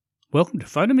Welcome to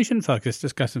Photomission Focus,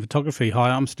 discussing photography. Hi,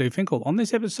 I'm Steve Finkel. On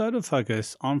this episode of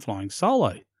Focus, I'm flying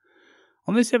solo.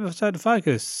 On this episode of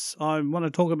Focus, I want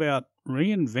to talk about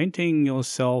reinventing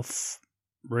yourself,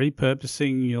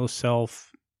 repurposing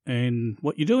yourself, and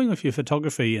what you're doing with your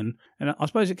photography. And I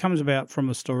suppose it comes about from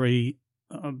a story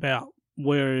about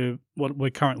what we're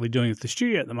currently doing with the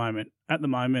studio at the moment. At the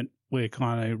moment, we're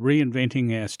kind of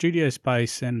reinventing our studio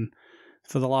space, and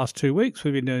for the last 2 weeks,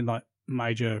 we've been doing like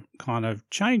major kind of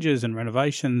changes and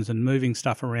renovations and moving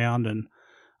stuff around and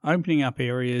opening up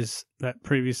areas that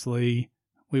previously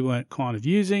we weren't kind of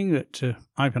using to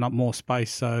open up more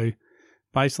space. So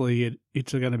basically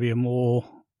it's going to be a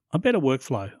better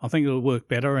workflow. I think it'll work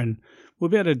better, and we'll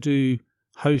be able to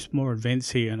host more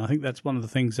events here. And I think that's one of the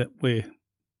things that we're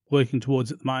working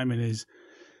towards at the moment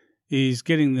is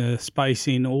getting the space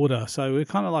in order. So we're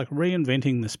kind of like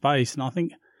reinventing the space.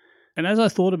 And as I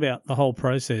thought about the whole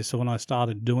process, so when I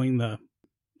started doing the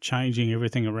changing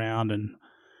everything around and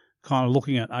kind of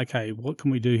looking at, okay, what can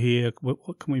we do here?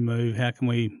 What can we move? How can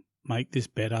we make this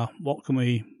better? What can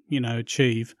we,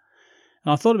 achieve?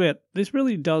 And I thought about this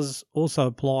really does also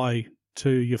apply to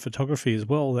your photography as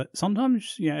well, that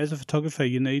sometimes, as a photographer,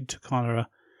 you need to kind of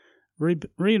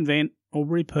reinvent or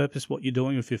repurpose what you're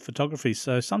doing with your photography.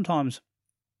 So sometimes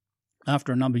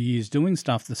after a number of years doing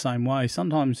stuff the same way,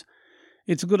 sometimes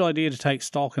it's a good idea to take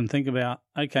stock and think about,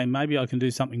 okay, maybe I can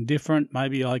do something different.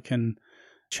 Maybe I can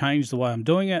change the way I'm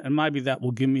doing it, and maybe that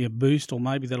will give me a boost, or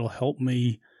maybe that'll help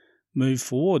me move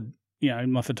forward,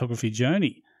 in my photography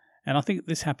journey. And I think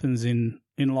this happens in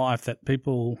life, that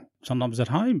people, sometimes at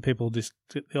home, people just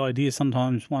get the idea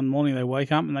sometimes one morning they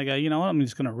wake up and they go, you know what, I'm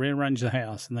just going to rearrange the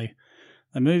house. And they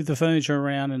move the furniture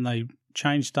around and they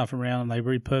change stuff around and they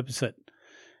repurpose it.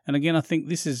 And again, I think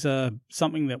this is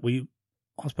something that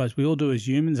I suppose we all do as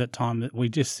humans at times, that we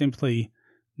just simply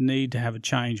need to have a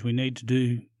change. We need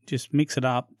to just mix it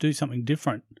up, do something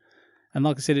different. And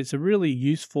like I said, it's a really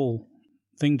useful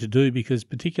thing to do, because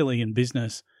particularly in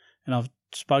business, and I've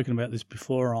spoken about this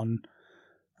before on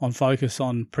Focus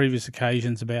on previous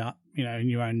occasions about,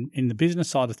 in the business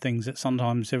side of things, that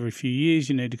sometimes every few years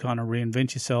you need to kind of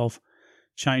reinvent yourself,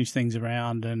 change things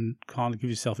around, and kind of give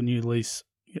yourself a new lease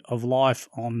of life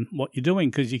on what you're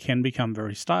doing, because you can become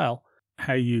very stale.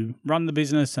 How you run the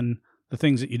business and the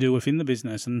things that you do within the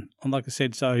business. And like I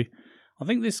said, so I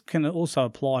think this can also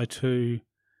apply to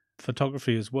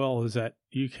photography as well, is that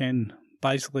you can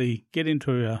basically get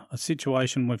into a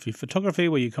situation with your photography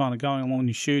where you're kind of going along,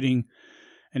 you're shooting,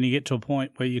 and you get to a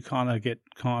point where you kind of get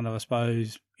I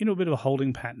suppose, a bit of a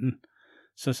holding pattern.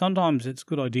 So sometimes it's a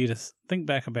good idea to think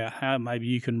back about how maybe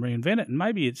you can reinvent it, and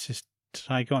maybe it's just to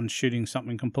take on shooting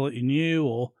something completely new,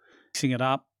 or mixing it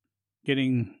up,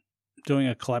 doing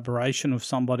a collaboration with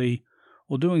somebody,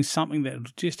 or doing something that will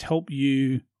just help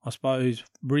you, I suppose,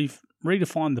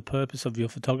 redefine the purpose of your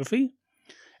photography.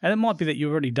 And it might be that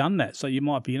you've already done that. So you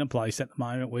might be in a place at the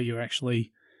moment where you're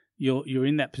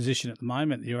in that position at the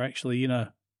moment. You're actually in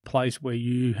a place where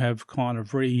you have kind of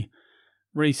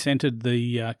recentered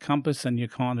the compass, and you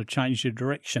kind of changed your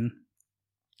direction,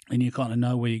 and you kind of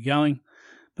know where you're going.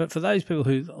 But for those people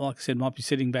who, like I said, might be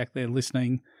sitting back there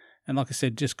listening, and like I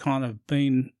said, just kind of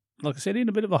been, like I said, in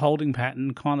a bit of a holding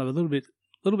pattern, kind of a little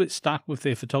bit stuck with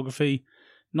their photography,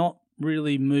 not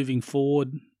really moving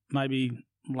forward, maybe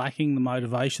lacking the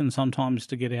motivation sometimes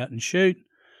to get out and shoot,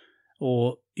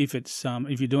 or if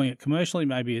you're doing it commercially,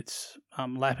 maybe it's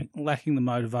lacking the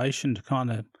motivation to kind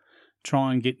of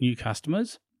try and get new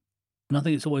customers. And I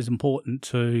think it's always important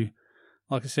to,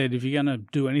 like I said, if you're going to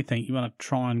do anything, you want to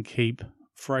try and keep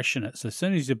fresh in it. So as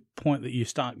soon as the point that you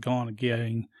start going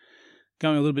a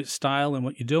little bit stale in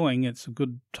what you're doing, it's a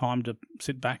good time to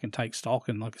sit back and take stock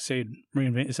and, like I said,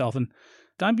 reinvent yourself. And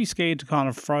don't be scared to kind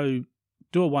of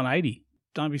do a 180.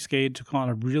 Don't be scared to kind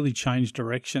of really change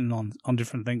direction on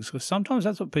different things, because sometimes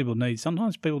that's what people need.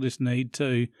 Sometimes people just need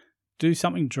to do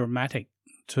something dramatic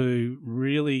to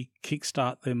really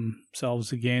kickstart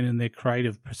themselves again in their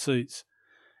creative pursuits.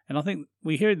 And I think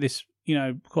we hear this,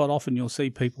 quite often you'll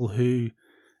see people who,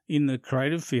 in the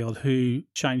creative field, who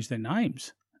change their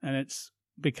names. And it's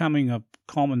becoming a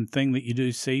common thing that you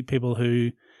do see people who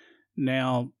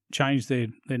now change their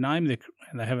name,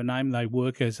 and they have a name, they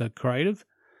work as a creative.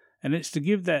 And it's to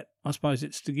give that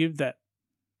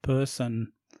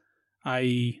person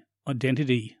a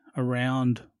identity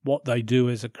around what they do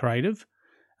as a creative.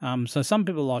 So some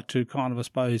people like to kind of, I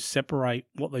suppose, separate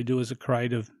what they do as a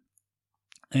creative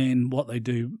and what they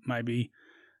do maybe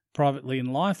privately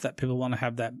in life, that people want to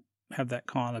have that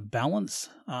kind of balance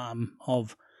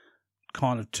of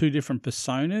kind of two different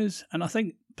personas. And I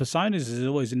think personas is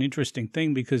always an interesting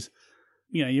thing, because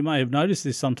you may have noticed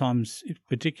this sometimes,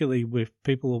 particularly with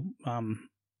people,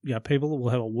 people will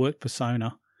have a work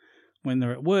persona. When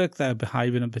they're at work, they'll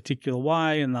behave in a particular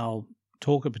way and they'll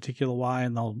talk a particular way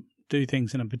and they'll do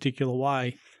things in a particular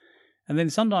way. And then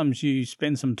sometimes you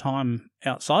spend some time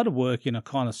outside of work in a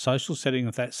kind of social setting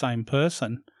with that same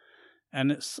person,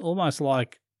 and it's almost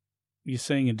like you're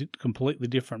seeing a completely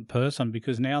different person,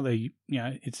 because now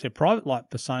it's their private life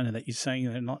persona that you're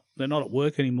seeing. They're not at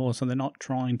work anymore, so they're not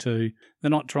trying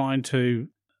to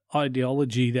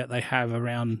ideology that they have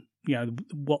around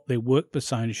what their work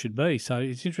persona should be. So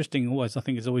it's interesting. I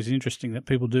think it's always interesting that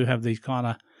people do have these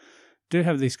kind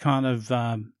of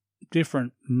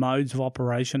different modes of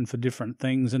operation for different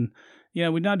things. And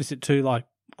we notice it too, like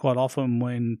quite often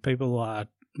when people are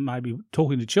maybe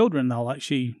talking to children, they'll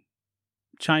actually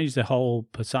change their whole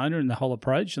persona and the whole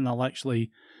approach, and they'll actually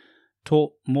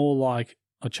talk more like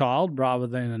a child rather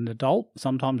than an adult,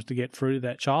 sometimes to get through to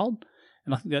that child.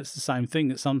 And I think that's the same thing,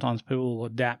 that sometimes people will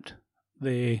adapt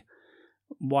their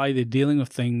way they're dealing with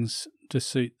things to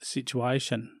suit the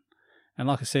situation. And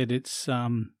like I said, it's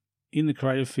in the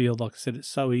creative field, like I said, it's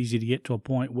so easy to get to a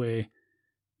point where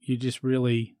you just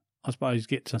really, I suppose,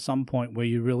 get to some point where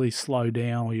you really slow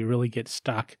down or you really get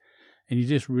stuck, and you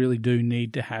just really do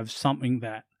need to have something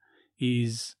that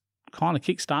is kind of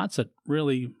kickstarts it,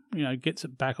 really, gets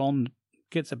it back on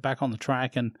the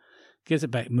track and gets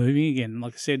it back moving again.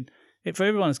 Like I said, for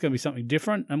everyone it's going to be something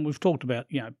different, and we've talked about,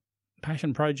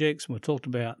 passion projects, and we've talked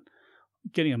about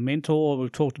getting a mentor,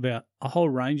 we've talked about a whole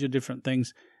range of different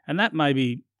things, and that may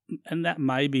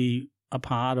be a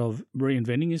part of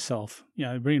reinventing yourself.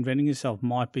 Reinventing yourself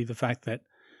might be the fact that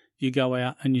you go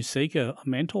out and you seek a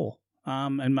mentor,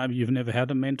 and maybe you've never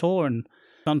had a mentor, and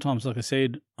sometimes, like I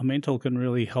said, a mentor can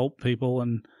really help people,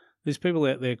 and there's people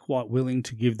out there quite willing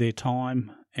to give their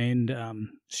time and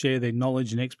share their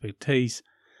knowledge and expertise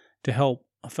to help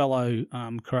a fellow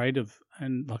creative.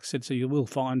 And like I said, so you will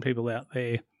find people out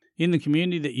there in the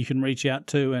community that you can reach out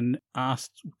to and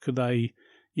ask, could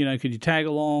you tag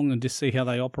along and just see how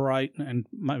they operate, and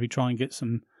maybe try and get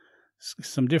some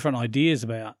different ideas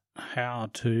about how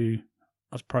to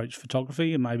approach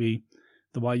photography, and maybe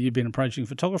the way you've been approaching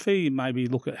photography, maybe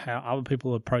look at how other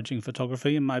people are approaching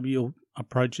photography, and maybe you'll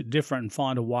approach it different and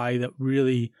find a way that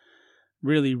really,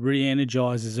 really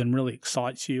re-energizes and really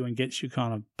excites you and gets you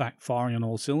kind of back firing on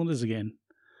all cylinders again.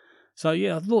 So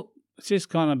yeah, look, it's just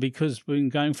kind of because we've been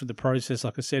going through the process,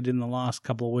 like I said, in the last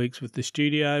couple of weeks with the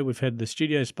studio. We've had the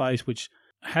studio space, which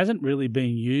hasn't really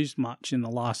been used much in the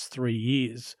last 3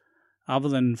 years, other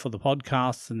than for the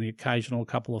podcasts and the occasional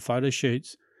couple of photo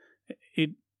shoots.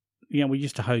 We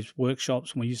used to host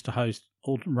workshops, and we used to host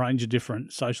all range of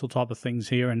different social type of things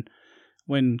here. And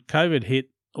when COVID hit,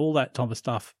 all that type of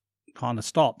stuff kind of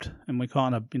stopped, and we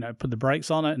kind of, put the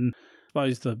brakes on it. And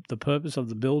I suppose the purpose of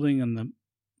the building and the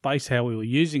base, how we were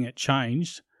using it,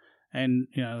 changed. And,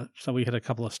 so we had a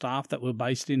couple of staff that were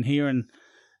based in here, and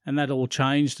that all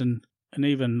changed. And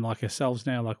even like ourselves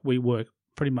now, like we work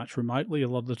pretty much remotely a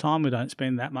lot of the time. We don't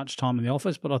spend that much time in the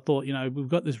office, but I thought, we've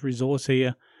got this resource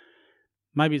here.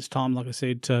 Maybe it's time, like I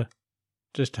said, to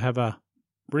have a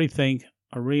rethink,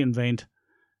 a reinvent,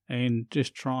 and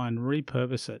just try and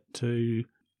repurpose it to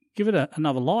give it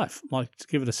another life, like to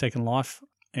give it a second life,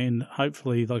 and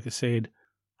hopefully, like I said,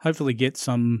 get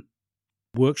some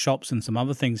workshops and some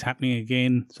other things happening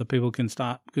again, so people can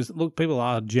start, because look, people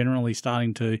are generally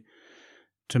starting to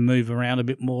move around a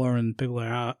bit more, and people are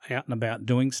out and about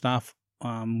doing stuff,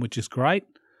 which is great.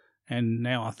 And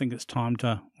now I think it's time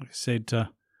to, like I said, to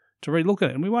relook at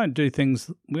it. And we won't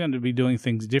be doing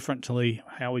things differently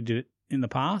how we did it in the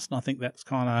past. And I think that's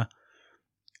kind of,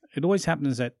 it always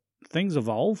happens that things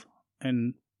evolve,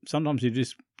 and sometimes you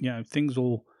just, things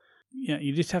will,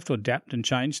 you just have to adapt and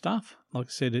change stuff. Like I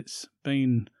said, it's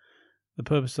been, the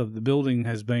purpose of the building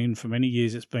has been, for many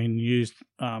years, it's been used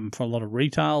for a lot of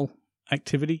retail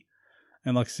activity.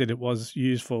 And like I said, it was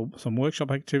used for some workshop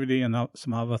activity and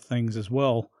some other things as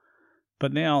well.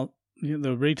 But now,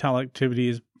 the retail activity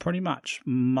is pretty much,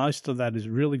 most of that has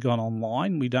really gone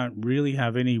online. We don't really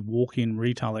have any walk-in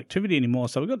retail activity anymore.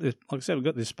 So we've got this, like I said, we've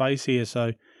got this space here.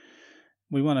 So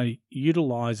we want to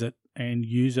utilize it and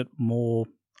use it more,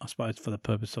 I suppose, for the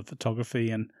purpose of photography.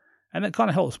 And it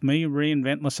kind of helps me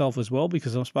reinvent myself as well,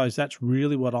 because I suppose that's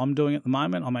really what I'm doing at the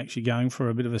moment. I'm actually going for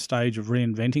a bit of a stage of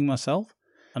reinventing myself.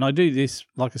 And I do this,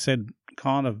 like I said,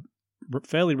 kind of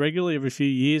fairly regularly. Every few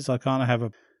years, I kind of have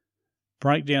a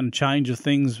breakdown and change of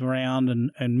things around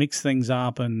and mix things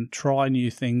up and try new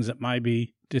things that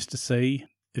maybe just to see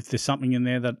if there's something in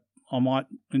there that I might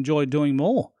enjoy doing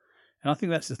more. And I think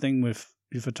that's the thing with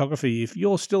your photography. If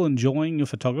you're still enjoying your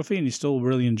photography and you're still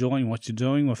really enjoying what you're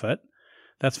doing with it,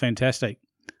 that's fantastic.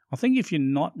 I think if you're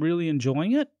not really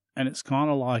enjoying it and it's kind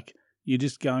of like you're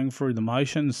just going through the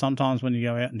motions sometimes when you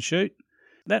go out and shoot,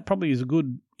 that probably is a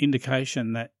good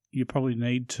indication that you probably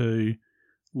need to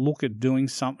look at doing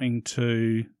something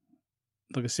to,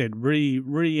 like I said,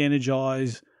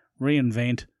 re-energize,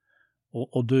 reinvent,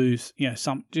 or do,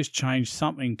 just change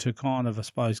something to kind of, I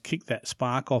suppose, kick that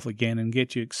spark off again and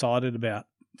get you excited about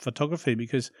photography,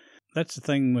 because that's the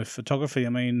thing with photography. I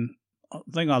mean,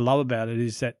 the thing I love about it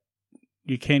is that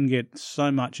you can get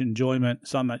so much enjoyment,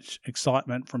 so much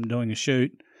excitement from doing a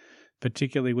shoot,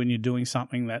 particularly when you're doing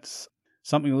something that's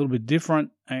something a little bit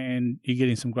different and you're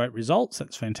getting some great results.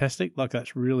 That's fantastic. Like,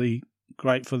 that's really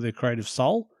great for the creative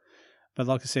soul. But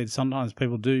like I said, sometimes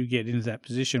people do get into that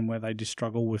position where they just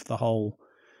struggle with the whole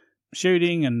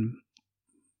shooting and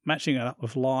matching it up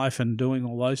with life and doing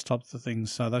all those types of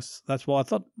things. So that's why I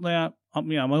thought,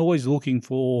 I'm always looking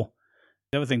for.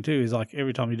 The other thing too is, like,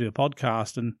 every time you do a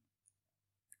podcast, and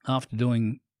after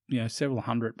doing several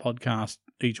hundred podcasts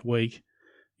each week,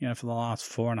 for the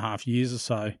last 4.5 years or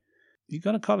so, you've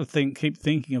got to kind of keep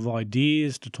thinking of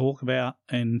ideas to talk about,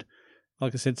 and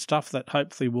like I said, stuff that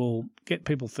hopefully will get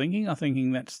people thinking. I'm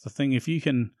thinking that's the thing. If you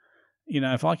can,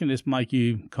 if I can just make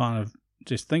you kind of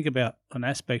just think about an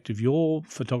aspect of your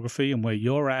photography and where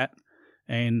you're at,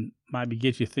 and maybe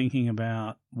get you thinking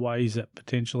about ways that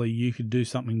potentially you could do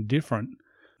something different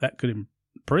that could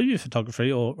improve your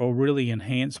photography or really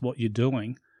enhance what you're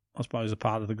doing. I suppose a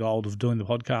part of the goal of doing the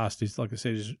podcast is, like I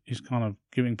said, is kind of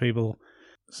giving people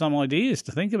some ideas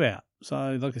to think about.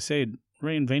 So, like I said,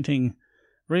 reinventing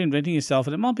yourself.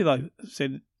 And it might be, like I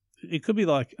said, it could be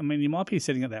like, you might be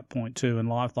sitting at that point too in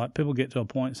life. Like, people get to a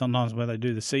point sometimes where they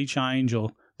do the sea change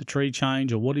or the tree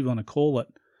change or whatever you want to call it.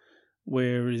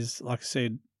 Whereas, like I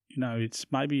said, it's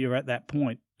maybe you're at that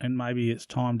point and maybe it's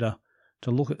time to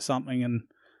look at something and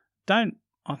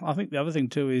I think the other thing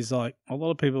too is, like, a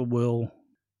lot of people will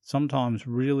sometimes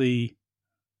really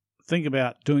think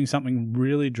about doing something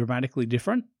really dramatically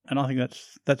different. And I think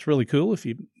that's really cool if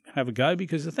you have a go,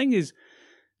 because the thing is,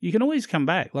 you can always come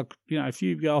back. Like, if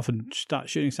you go off and start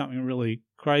shooting something really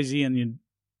crazy and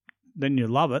then you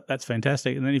love it, that's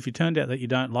fantastic. And then if you turned out that you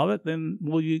don't love it, then,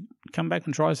 you come back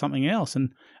and try something else.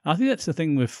 And I think that's the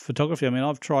thing with photography.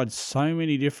 I've tried so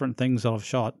many different things that I've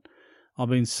shot. I've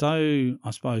been so,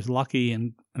 I suppose, lucky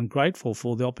and grateful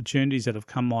for the opportunities that have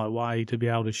come my way to be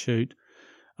able to shoot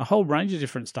a whole range of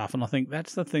different stuff. And I think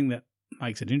that's the thing that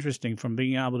makes it interesting, from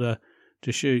being able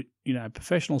to shoot,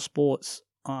 professional sports,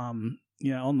 on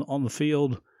the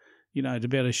field, to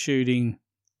be able to shooting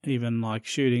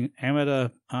amateur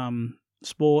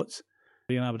sports,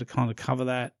 being able to kind of cover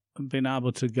that, being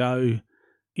able to go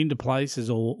into places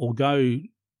or go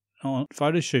on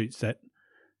photo shoots that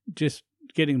just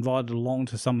get invited along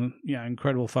to some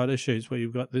incredible photo shoots where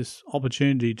you've got this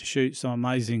opportunity to shoot some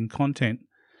amazing content.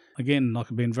 Again, like,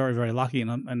 I've been very, very lucky,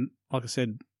 and like I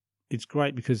said, it's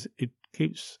great because it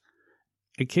keeps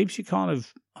you kind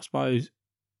of, I suppose,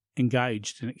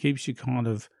 engaged, and it keeps you kind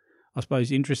of, I suppose,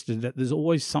 interested that there's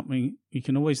always something. You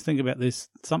can always think about this,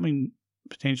 something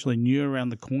potentially new around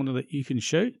the corner that you can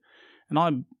shoot. And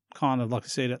I'm kind of, like I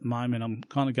said, at the moment, I'm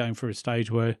kind of going through a stage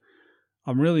where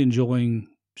I'm really enjoying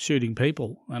shooting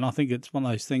people. And I think it's one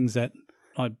of those things that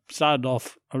I started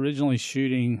off originally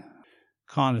shooting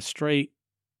kind of street,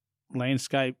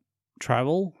 landscape,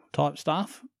 travel type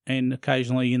stuff. And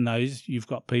occasionally in those you've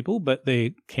got people, but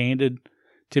they're candid.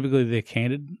 Typically they're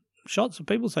candid shots of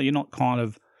people. So you're not kind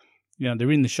of,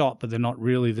 they're in the shot, but they're not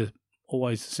really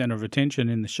always the center of attention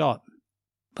in the shot.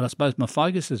 But I suppose my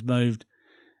focus has moved,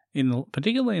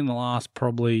 particularly in the last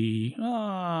probably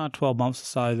 12 months or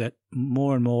so, that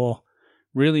more and more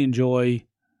really enjoy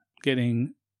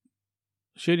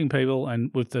shooting people,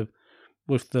 and with the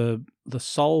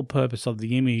sole purpose of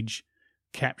the image,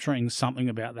 capturing something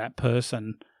about that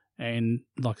person, and,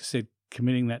 like I said,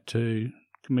 committing that to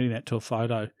a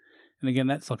photo. And again,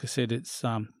 that's, like I said, it's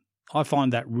I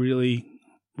find that really,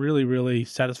 really, really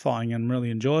satisfying and really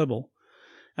enjoyable.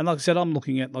 And like I said, I'm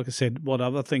looking at, like I said, what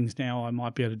other things now I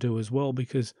might be able to do as well,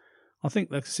 because I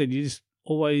think, like I said, you just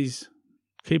always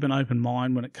keep an open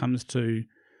mind when it comes to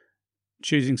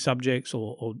choosing subjects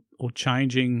or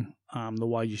changing the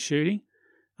way you're shooting.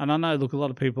 And I know, look, a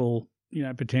lot of people,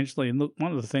 potentially, and look,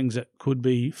 one of the things that could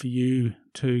be for you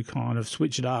to kind of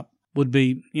switch it up would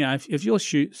be, if you're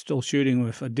still shooting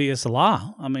with a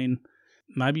DSLR,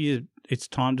 maybe it's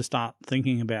time to start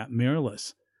thinking about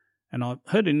mirrorless. And I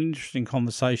heard an interesting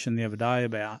conversation the other day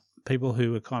about people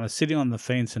who were kind of sitting on the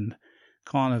fence and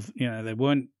kind of, they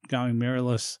weren't going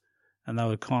mirrorless, and they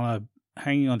were kind of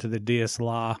hanging onto their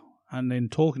DSLR, and then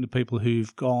talking to people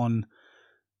who've gone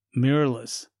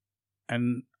mirrorless.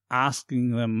 and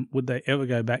asking them would they ever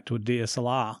go back to a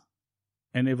DSLR,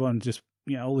 and everyone just,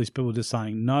 all these people just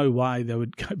saying no way they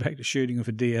would go back to shooting with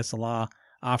a DSLR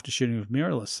after shooting with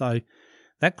mirrorless. So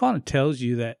that kind of tells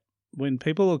you that when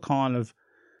people are kind of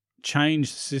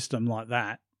change the system like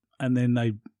that, and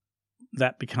then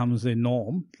that becomes their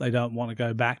norm, they don't want to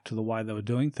go back to the way they were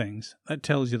doing things. That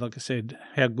tells you, like I said,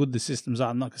 how good the systems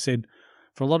are. And like I said,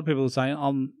 for a lot of people to say,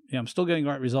 I'm still getting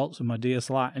great results with my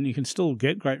DSLR, and you can still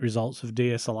get great results with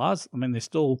DSLRs. I mean, there's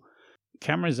still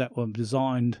cameras that were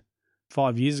designed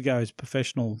 5 years ago as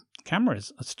professional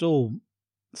cameras are still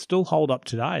hold up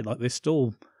today. Like, they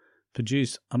still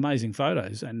produce amazing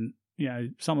photos. And,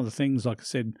 some of the things, like I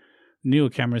said, newer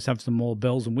cameras have some more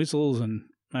bells and whistles, and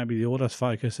maybe the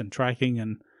autofocus and tracking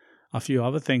and a few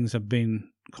other things have been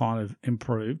kind of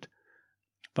improved.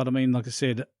 But I mean, like I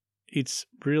said, it's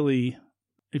really,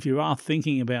 if you are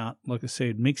thinking about, like I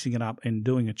said, mixing it up and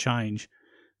doing a change,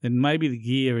 then maybe the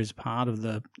gear is part of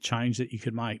the change that you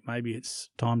could make. Maybe it's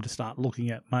time to start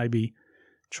looking at maybe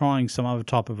trying some other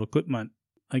type of equipment.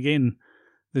 Again,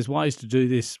 there's ways to do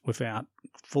this without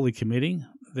fully committing.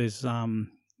 There's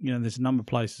there's a number of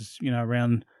places,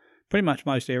 around pretty much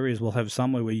most areas will have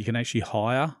somewhere where you can actually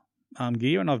hire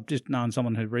gear. And I've just known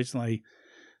someone who recently,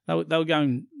 they were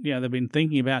going, they've been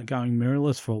thinking about going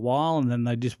mirrorless for a while, and then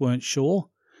they just weren't sure.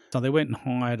 So they went and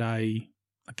hired a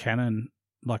Canon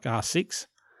like R6,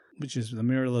 which is the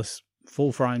mirrorless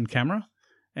full frame camera,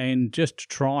 and just to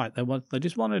try it. They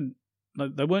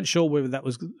weren't sure whether that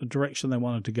was the direction they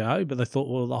wanted to go, but they thought,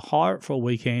 well, they'll hire it for a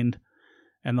weekend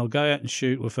and they'll go out and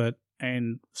shoot with it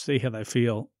and see how they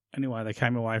feel. Anyway, they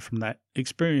came away from that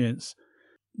experience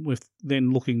with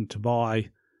then looking to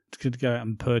go out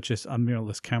and purchase a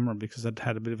mirrorless camera because they'd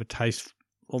had a bit of a taste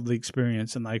of the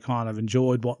experience and they kind of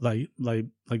enjoyed what they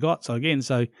got. So again,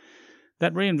 that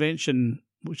reinvention,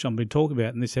 which I've been talking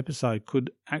about in this episode,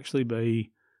 could actually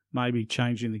be maybe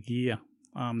changing the gear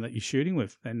that you're shooting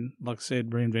with. And like I said,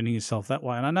 reinventing yourself that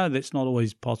way. And I know that's not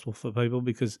always possible for people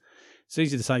because it's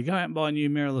easy to say, go out and buy a new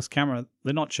mirrorless camera.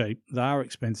 They're not cheap. They are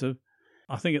expensive.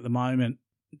 I think at the moment,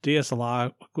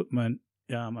 DSLR equipment,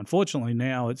 unfortunately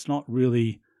now, it's not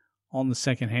really on the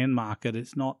second-hand market.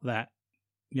 It's not that,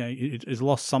 it has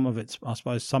lost some of its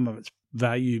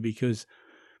value because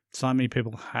so many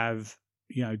people have,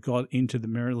 got into the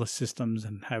mirrorless systems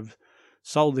and have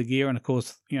sold the gear. And of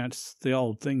course, it's the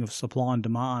old thing of supply and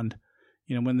demand.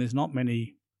 When there's not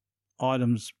many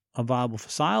items available for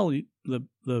sale,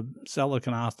 the seller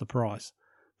can ask the price.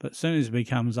 But as soon as it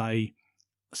becomes a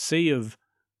sea of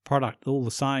product all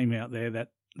the same out there, that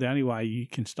the only way you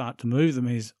can start to move them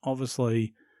is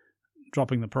obviously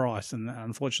dropping the price. And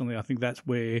unfortunately, I think that's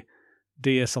where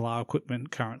DSLR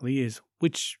equipment currently is,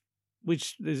 which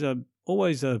there's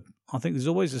always a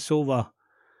silver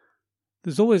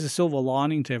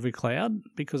lining to every cloud,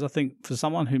 because I think for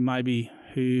someone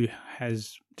who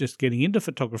has just getting into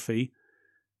photography,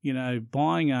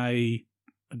 buying a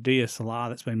DSLR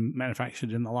that's been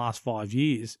manufactured in the last 5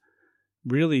 years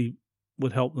really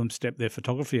would help them step their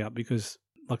photography up, because,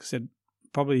 like I said,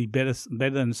 probably better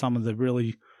than some of the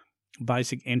really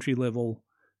basic entry level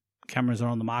cameras are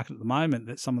on the market at the moment.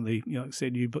 That some of the, like I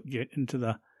said, you get into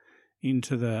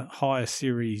the higher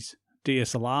series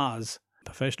DSLRs,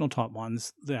 professional type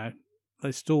ones,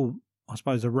 they still, I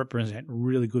suppose, they represent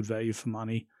really good value for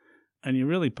money, and you're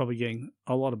really probably getting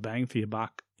a lot of bang for your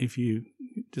buck if you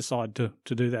decide to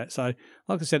do that. So,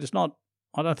 like I said,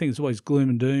 I don't think it's always gloom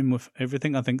and doom with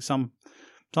everything. I think sometimes,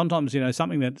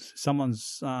 something that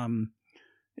someone's,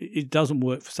 it doesn't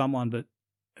work for someone, but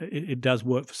it does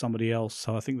work for somebody else.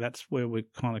 So I think that's where we're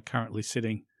kind of currently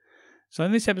sitting. So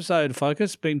in this episode of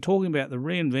Focus, been talking about the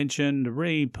reinvention, the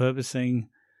repurposing,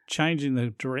 changing the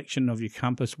direction of your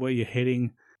compass, where you're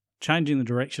heading, changing the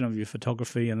direction of your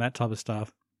photography and that type of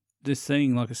stuff. Just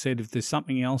seeing, like I said, if there's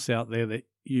something else out there that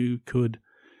you could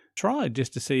try,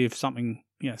 just to see if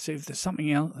there's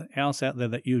something else out there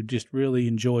that you just really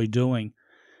enjoy doing.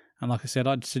 And like I said,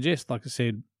 I'd suggest,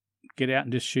 get out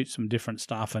and just shoot some different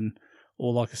stuff.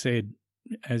 Or like I said,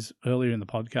 as earlier in the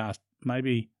podcast,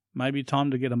 maybe time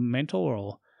to get a mentor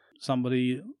or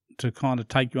somebody to kind of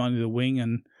take you under the wing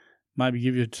and maybe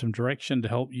give you some direction to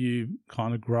help you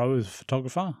kind of grow as a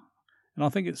photographer. And I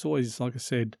think it's always, like I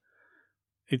said,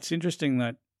 it's interesting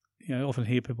that, I often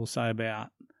hear people say about,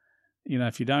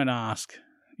 if you don't ask,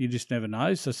 you just never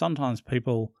know. So sometimes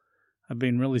people have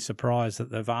been really surprised that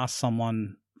they've asked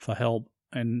someone for help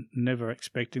and never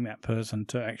expecting that person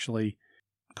to actually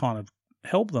kind of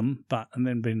help them, and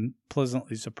then been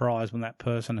pleasantly surprised when that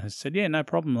person has said, yeah, no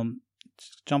problem,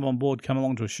 just jump on board, come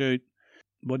along to a shoot.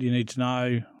 What do you need to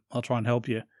know? I'll try and help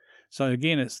you. So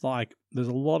again, it's like there's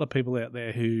a lot of people out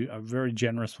there who are very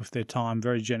generous with their time,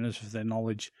 very generous with their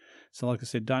knowledge. So like I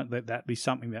said, don't let that be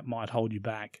something that might hold you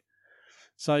back.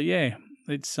 So yeah,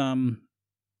 it's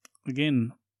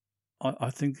again, I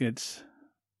think it's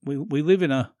we live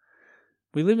in a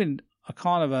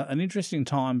kind of an interesting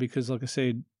time because, like I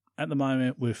said, at the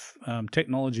moment with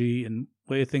technology and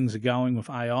where things are going with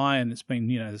AI, and it's been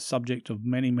the subject of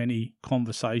many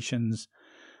conversations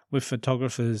with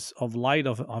photographers of late.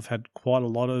 I've had quite a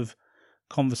lot of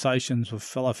conversations with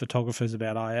fellow photographers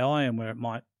about AI and where it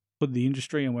might put the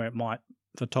industry and where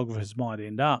photographers might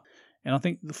end up. And I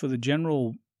think for the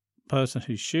general person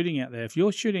who's shooting out there, if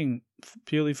you're shooting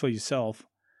purely for yourself,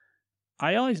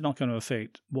 AI is not going to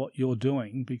affect what you're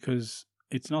doing because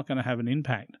it's not going to have an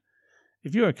impact.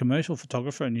 If you're a commercial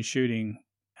photographer and you're shooting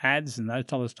ads and those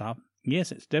type of stuff,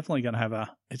 yes, it's definitely going to have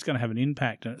an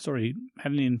impact, and it's already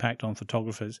had an impact on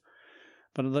photographers.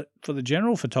 But for the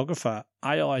general photographer,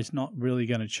 AI is not really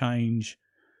going to change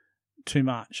too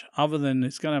much, other than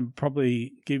it's going to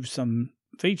probably give some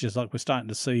features like we're starting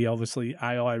to see, obviously,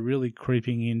 AI really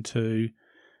creeping into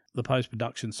the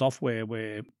post-production software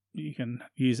where you can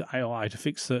use AI to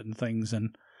fix certain things,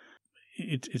 and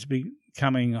it's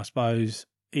becoming, I suppose,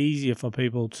 easier for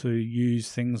people to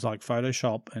use things like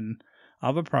Photoshop and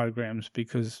other programs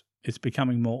because it's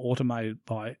becoming more automated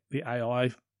by the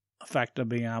AI factor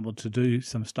being able to do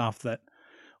some stuff that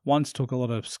once took a lot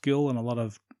of skill and a lot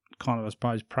of kind of, I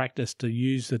suppose, practice to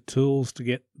use the tools to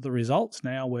get the results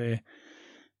now, where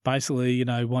basically,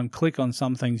 one click on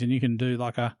some things and you can do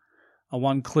like a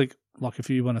one click, like if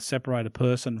you want to separate a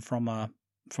person from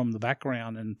the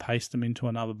background and paste them into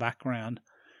another background,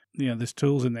 there's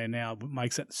tools in there now that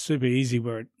makes it super easy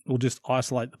where it will just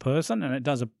isolate the person, and it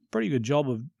does a pretty good job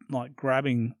of like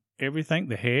grabbing everything,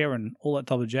 the hair and all that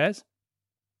type of jazz.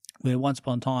 Where once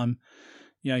upon a time,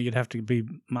 you'd have to be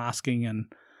masking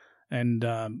and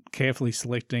carefully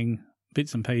selecting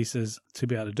bits and pieces to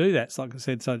be able to do that. So like I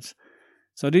said,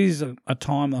 so it is a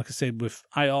time, like I said, with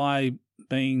AI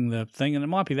being the thing, and it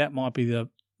might be the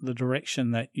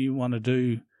direction that you want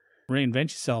to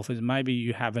reinvent yourself, is maybe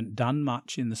you haven't done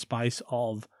much in the space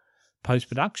of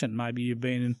post-production. Maybe you've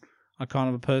been a kind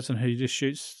of a person who just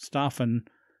shoots stuff and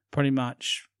pretty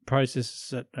much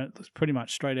processes it pretty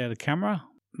much straight out of camera.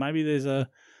 Maybe there's a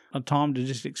time to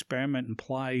just experiment and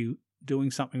play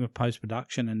doing something with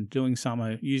post-production and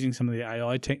using some of the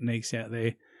AI techniques out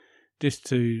there just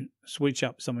to switch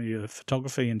up some of your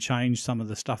photography and change some of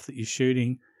the stuff that you're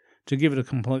shooting to give it a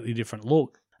completely different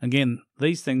look. Again,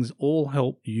 these things all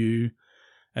help you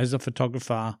as a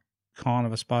photographer kind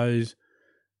of, I suppose,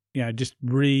 just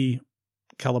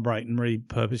recalibrate and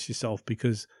repurpose yourself,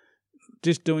 because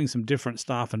just doing some different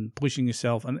stuff and pushing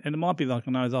yourself, and it might be like,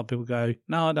 I know other people go,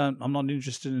 no, I'm not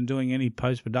interested in doing any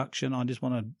post-production. I just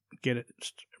want to get it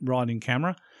right in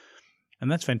camera.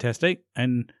 And that's fantastic.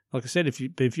 And like I said,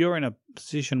 if you're in a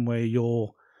position where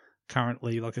you're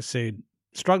currently, like I said,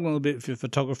 struggling a little bit with your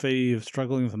photography, you're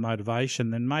struggling with the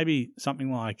motivation, then maybe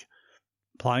something like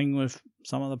playing with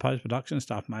some of the post-production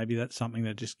stuff, maybe that's something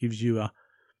that just gives you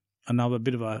another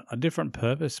bit of a different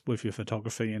purpose with your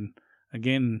photography. And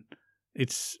again,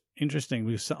 it's interesting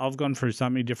because I've gone through so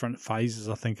many different phases,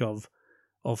 I think, of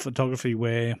photography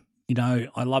where,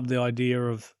 I love the idea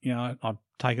of, I've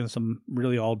taken some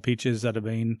really old pictures that have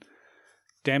been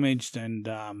damaged and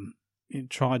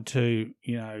tried to,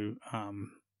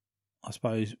 I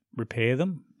suppose, repair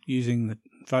them using the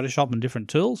Photoshop and different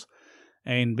tools,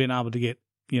 and been able to get,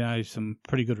 some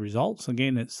pretty good results.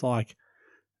 Again, it's like,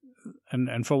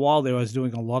 and for a while there I was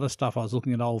doing a lot of stuff. I was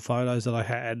looking at old photos that I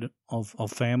had of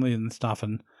family and stuff,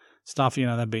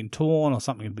 they'd been torn or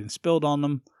something had been spilled on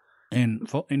them. And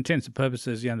for intents and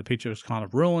purposes, the picture was kind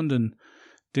of ruined and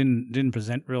didn't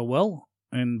present real well,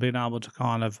 and being able to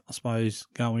kind of, I suppose,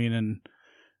 go in and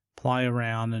play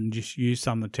around and just use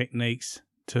some of the techniques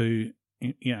to,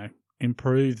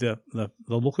 improve the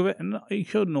look of it. And you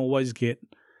couldn't always get,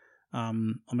 I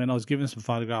was given some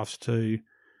photographs to,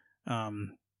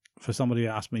 for somebody who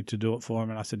asked me to do it for him,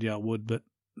 and I said, yeah, I would, but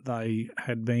they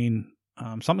had been,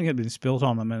 something had been spilt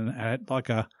on them, and it had like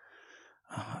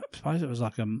I suppose it was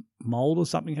like a mold or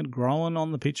something had grown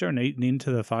on the picture and eaten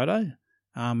into the photo,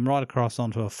 right across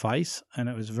onto a face, and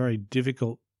it was very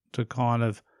difficult to kind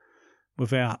of,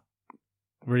 without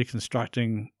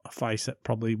reconstructing a face that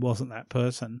probably wasn't that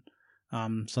person.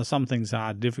 So some things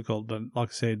are difficult, but like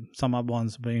I said, some other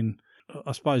ones have been,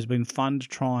 I suppose, been fun to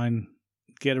try and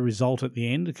get a result at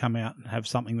the end to come out and have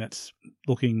something that's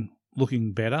looking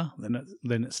better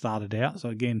than it started out. So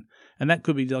again, and that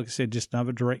could be, like I said, just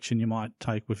another direction you might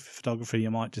take with photography.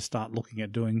 You might just start looking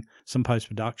at doing some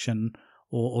post-production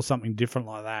or something different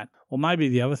like that. Or maybe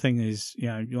the other thing is, you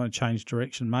want to change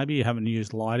direction. Maybe you haven't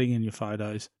used lighting in your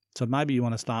photos. So maybe you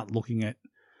want to start looking at,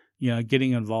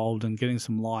 getting involved and getting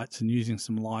some lights and using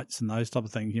some lights and those type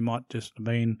of things. You might just have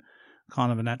been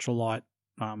kind of a natural light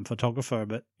photographer,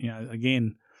 but,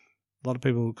 again, a lot of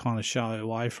people kind of shy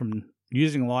away from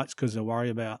using lights because they worry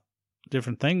about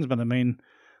different things. But I mean,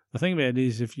 the thing about it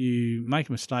is if you make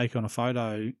a mistake on a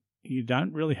photo, you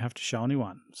don't really have to show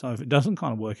anyone. So if it doesn't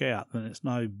kind of work out, then it's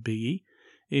no biggie,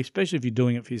 especially if you're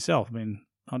doing it for yourself. I mean,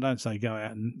 I don't say go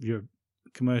out and you're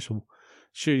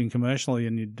shooting commercially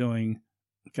and you're going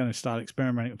to start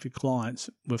experimenting with your clients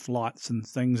with lights and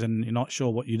things and you're not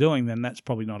sure what you're doing, then that's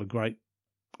probably not a great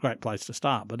place to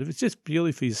start. But if it's just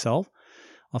purely for yourself,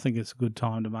 I think it's a good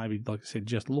time to maybe, like I said,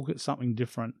 just look at something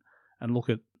different and look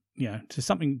at, to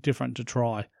something different to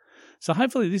try. So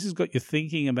hopefully this has got you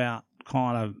thinking about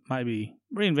kind of maybe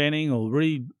reinventing or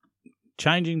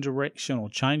changing direction or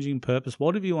changing purpose,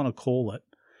 whatever you want to call it,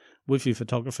 with your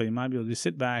photography. Maybe you'll just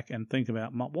sit back and think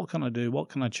about what can I do, what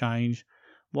can I change,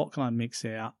 what can I mix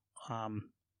out,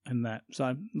 and that.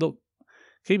 So look,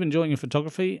 keep enjoying your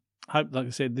photography. Hope, like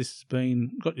I said, this has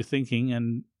got you thinking,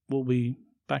 and we'll be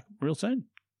back real soon.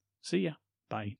 See ya. Bye.